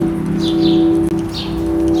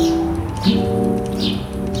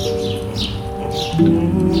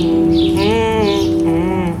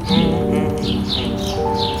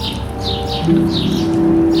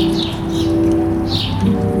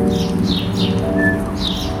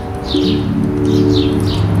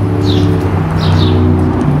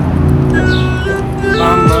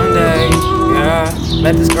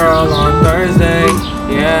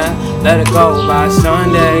go by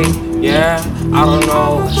Sunday. Yeah, I don't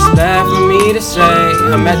know what's left for me to say.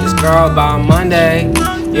 I met this girl by Monday.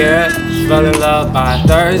 Yeah, fell in love by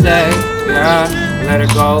Thursday. Yeah, let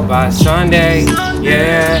her go by Sunday.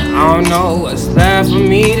 Yeah, I don't know what's left for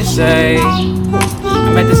me to say.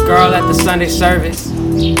 I met this girl at the Sunday service.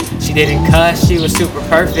 She didn't cuss, she was super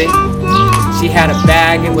perfect. She had a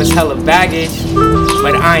bag, it was hella baggage.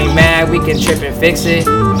 But I ain't mad, we can trip and fix it.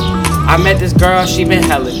 I met this girl, she been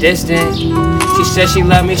hella distant. She said she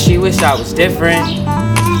loved me, she wished I was different.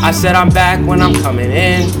 I said I'm back when I'm coming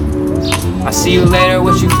in. I'll see you later,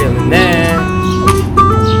 what you feeling then?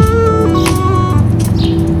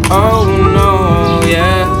 Oh no,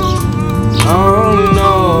 yeah. Oh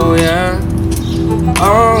no, yeah.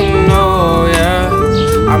 Oh no,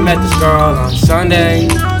 yeah. I met this girl on Sunday.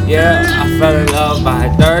 Yeah, I fell in love by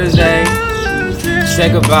Thursday.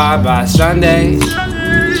 Said goodbye by Sunday.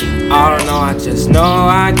 I don't know, I just know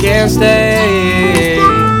I can't stay.